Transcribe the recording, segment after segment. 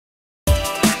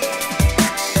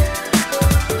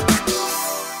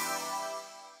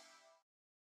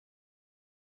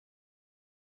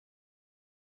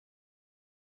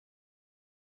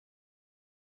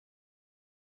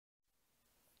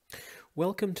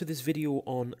Welcome to this video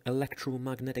on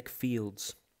electromagnetic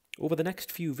fields. Over the next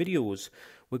few videos,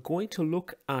 we're going to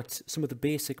look at some of the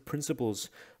basic principles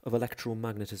of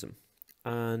electromagnetism.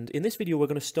 And in this video, we're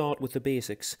going to start with the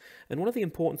basics. And one of the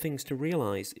important things to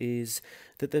realise is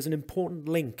that there's an important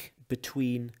link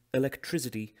between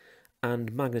electricity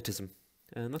and magnetism.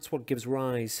 And that's what gives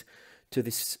rise to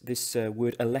this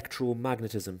word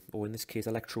electromagnetism, or in this case,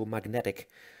 electromagnetic.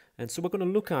 And so we're going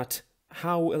to look at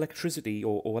how electricity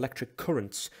or electric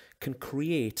currents can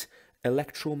create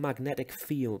electromagnetic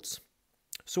fields.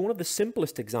 So one of the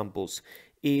simplest examples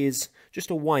is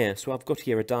just a wire. So I've got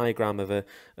here a diagram of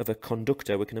a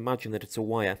conductor. We can imagine that it's a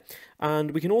wire.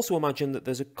 And we can also imagine that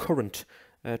there's a current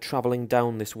travelling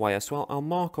down this wire. So I'll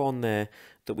mark on there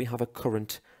that we have a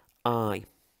current I.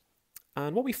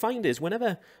 And what we find is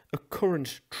whenever a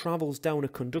current travels down a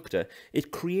conductor,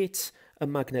 it creates a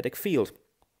magnetic field.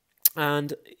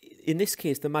 And in this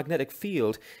case, the magnetic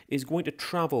field is going to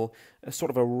travel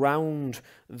sort of around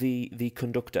the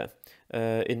conductor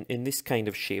in this kind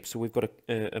of shape. So we've got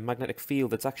a magnetic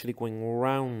field that's actually going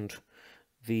around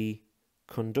the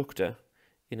conductor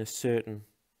in a certain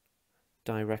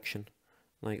direction,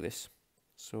 like this.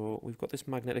 So we've got this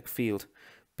magnetic field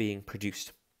being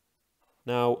produced.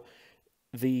 Now,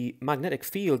 the magnetic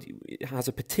field has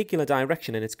a particular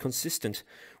direction and it's consistent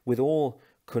with all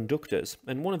conductors,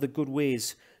 and one of the good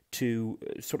ways to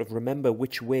sort of remember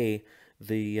which way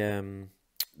the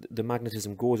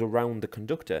magnetism goes around the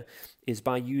conductor is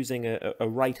by using a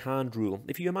right hand rule.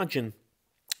 If you imagine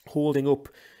holding up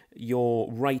your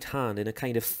right hand in a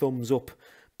kind of thumbs up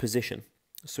position,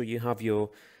 so you have your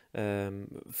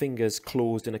fingers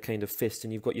closed in a kind of fist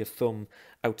and you've got your thumb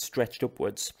outstretched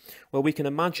upwards, well, we can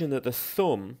imagine that the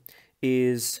thumb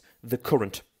is the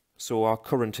current. So our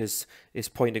current is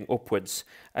pointing upwards,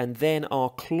 and then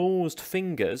our closed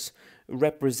fingers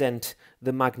represent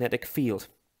the magnetic field,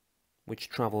 which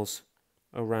travels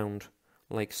around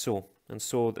like so. And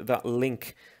so that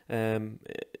link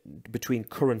between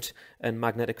current and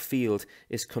magnetic field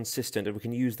is consistent, and we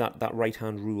can use that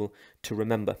right-hand rule to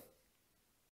remember.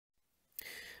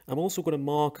 I'm also going to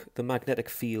mark the magnetic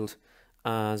field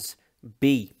as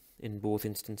B in both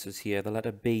instances here, the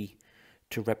letter B,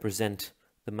 to represent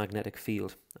the magnetic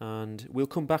field, and we'll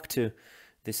come back to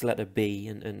this letter B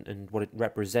and what it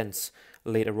represents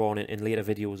later on in later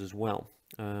videos as well,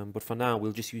 but for now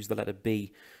we'll just use the letter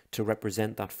B to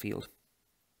represent that field.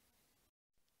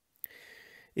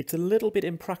 It's a little bit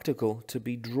impractical to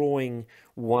be drawing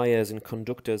wires and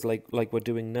conductors like we're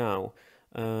doing now,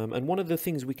 and one of the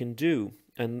things we can do,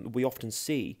 and we often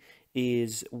see,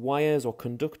 is wires or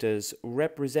conductors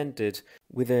represented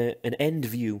with an end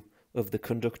view of the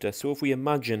conductor. So if we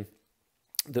imagine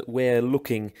that we're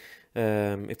looking,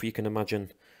 if you can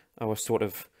imagine our sort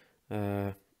of,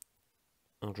 I'll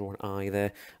draw an eye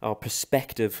there, our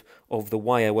perspective of the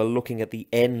wire, we're looking at the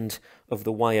end of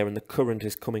the wire and the current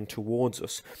is coming towards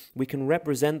us. We can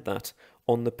represent that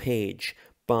on the page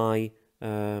by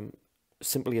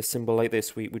simply a symbol like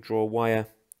this. We draw a wire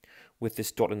with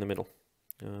this dot in the middle.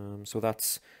 So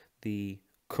that's the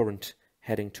current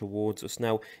heading towards us.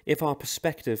 Now, if our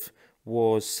perspective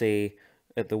was, say,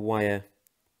 at the wire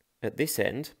at this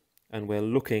end, and we're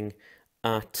looking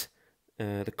at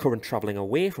the current travelling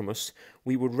away from us,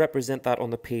 we would represent that on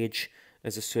the page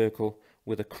as a circle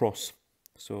with a cross.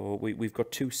 So we've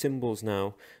got two symbols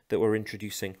now that we're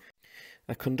introducing.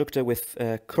 A conductor with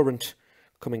current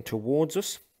coming towards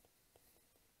us,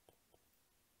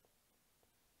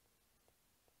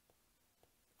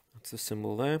 that's the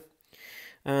symbol there,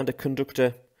 and a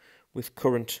conductor with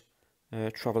current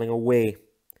travelling away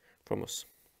from us.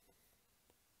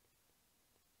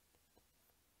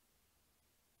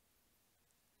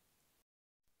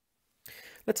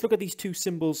 Let's look at these two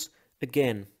symbols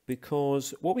again,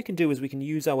 because what we can do is we can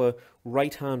use our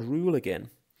right-hand rule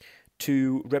again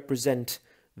to represent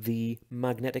the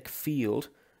magnetic field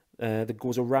that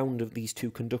goes around these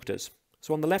two conductors.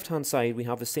 So on the left-hand side, we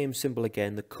have the same symbol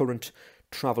again, the current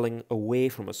travelling away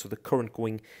from us, so the current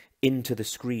going into the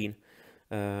screen.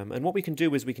 And what we can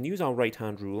do is we can use our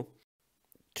right-hand rule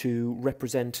to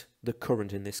represent the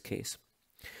current in this case.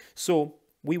 So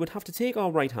we would have to take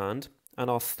our right hand, and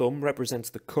our thumb represents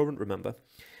the current, remember,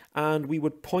 and we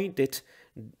would point it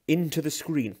into the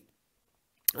screen.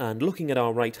 And looking at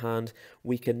our right hand,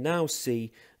 we can now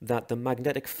see that the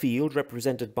magnetic field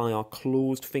represented by our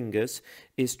closed fingers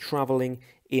is travelling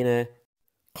in a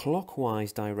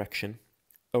clockwise direction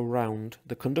around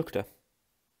the conductor.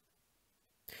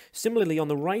 Similarly, on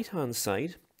the right-hand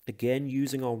side, again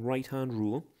using our right-hand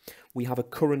rule, we have a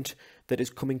current that is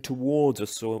coming towards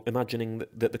us. So imagining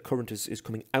that the current is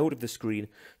coming out of the screen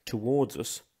towards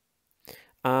us.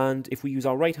 And if we use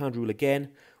our right hand rule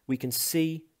again, we can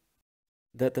see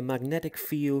that the magnetic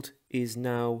field is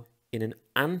now in an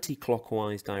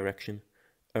anti-clockwise direction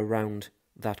around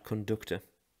that conductor.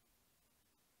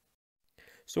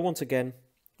 So once again,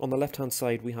 on the left hand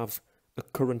side we have a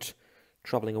current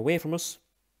travelling away from us,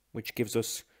 which gives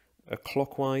us a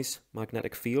clockwise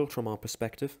magnetic field from our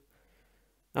perspective,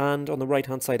 and on the right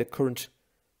hand side a current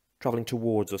travelling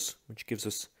towards us, which gives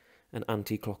us an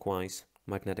anti-clockwise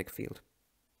magnetic field.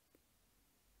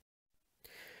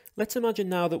 Let's imagine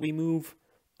now that we move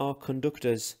our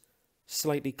conductors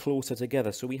slightly closer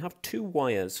together. So we have two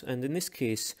wires, and in this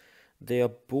case they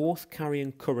are both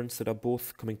carrying currents that are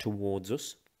both coming towards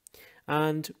us,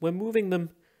 and we're moving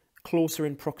them closer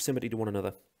in proximity to one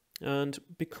another. And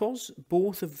because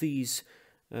both of these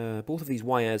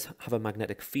wires have a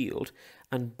magnetic field,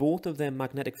 and both of their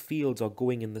magnetic fields are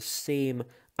going in the same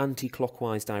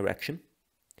anti-clockwise direction,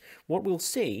 what we'll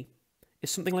see is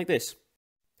something like this.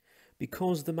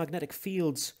 Because the magnetic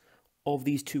fields of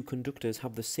these two conductors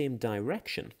have the same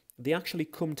direction, they actually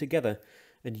come together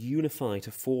and unify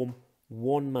to form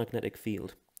one magnetic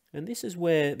field. And this is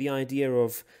where the idea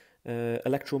of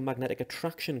electromagnetic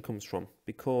attraction comes from,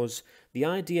 because the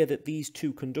idea that these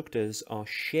two conductors are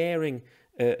sharing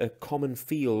a common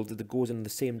field that goes in the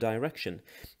same direction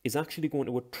is actually going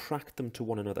to attract them to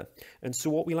one another. And so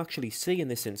what we'll actually see in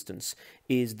this instance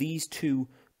is these two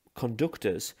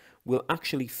conductors will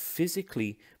actually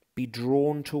physically be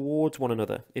drawn towards one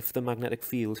another if the magnetic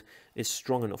field is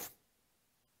strong enough.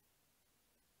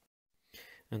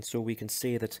 And so we can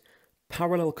say that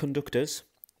parallel conductors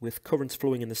with currents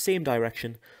flowing in the same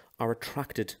direction are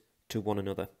attracted to one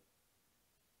another.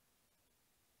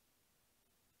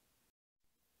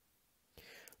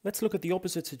 Let's look at the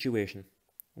opposite situation,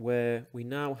 where we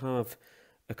now have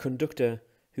a conductor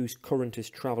whose current is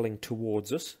travelling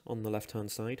towards us on the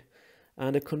left-hand side,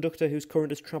 and a conductor whose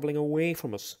current is travelling away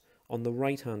from us on the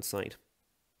right-hand side.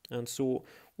 And so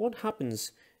what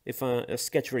happens, if I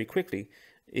sketch very quickly,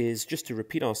 is, just to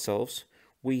repeat ourselves,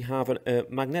 we have a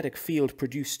magnetic field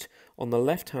produced on the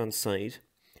left-hand side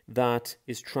that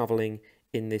is travelling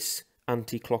in this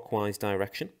anti-clockwise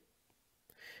direction.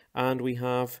 And we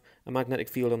have a magnetic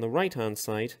field on the right-hand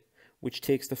side which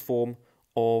takes the form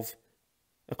of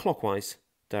a clockwise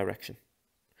direction.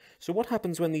 So what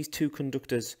happens when these two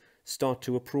conductors start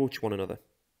to approach one another?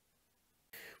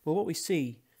 Well, what we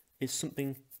see is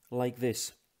something like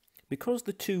this. Because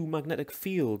the two magnetic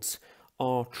fields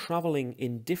are travelling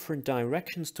in different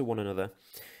directions to one another,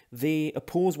 they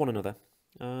oppose one another.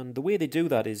 And the way they do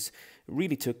that is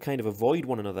really to kind of avoid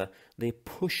one another. They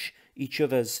push each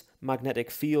other's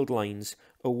magnetic field lines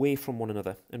away from one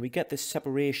another. And we get this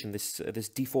separation, this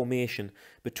deformation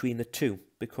between the two,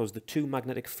 because the two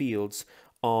magnetic fields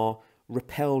are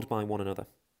repelled by one another.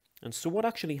 And so what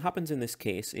actually happens in this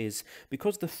case is,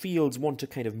 because the fields want to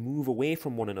kind of move away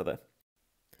from one another,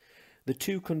 the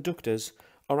two conductors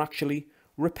are actually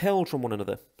repelled from one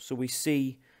another. So we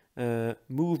see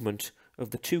movement of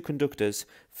the two conductors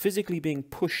physically being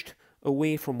pushed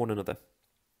away from one another.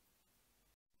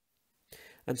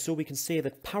 And so we can say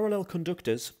that parallel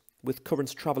conductors with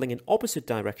currents travelling in opposite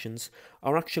directions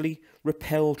are actually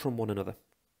repelled from one another.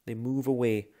 They move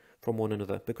away from one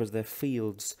another because their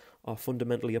fields are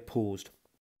fundamentally opposed.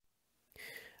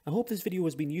 I hope this video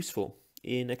has been useful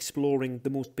in exploring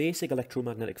the most basic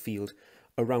electromagnetic field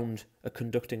around a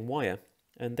conducting wire,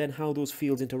 and then how those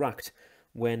fields interact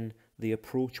when they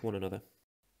approach one another.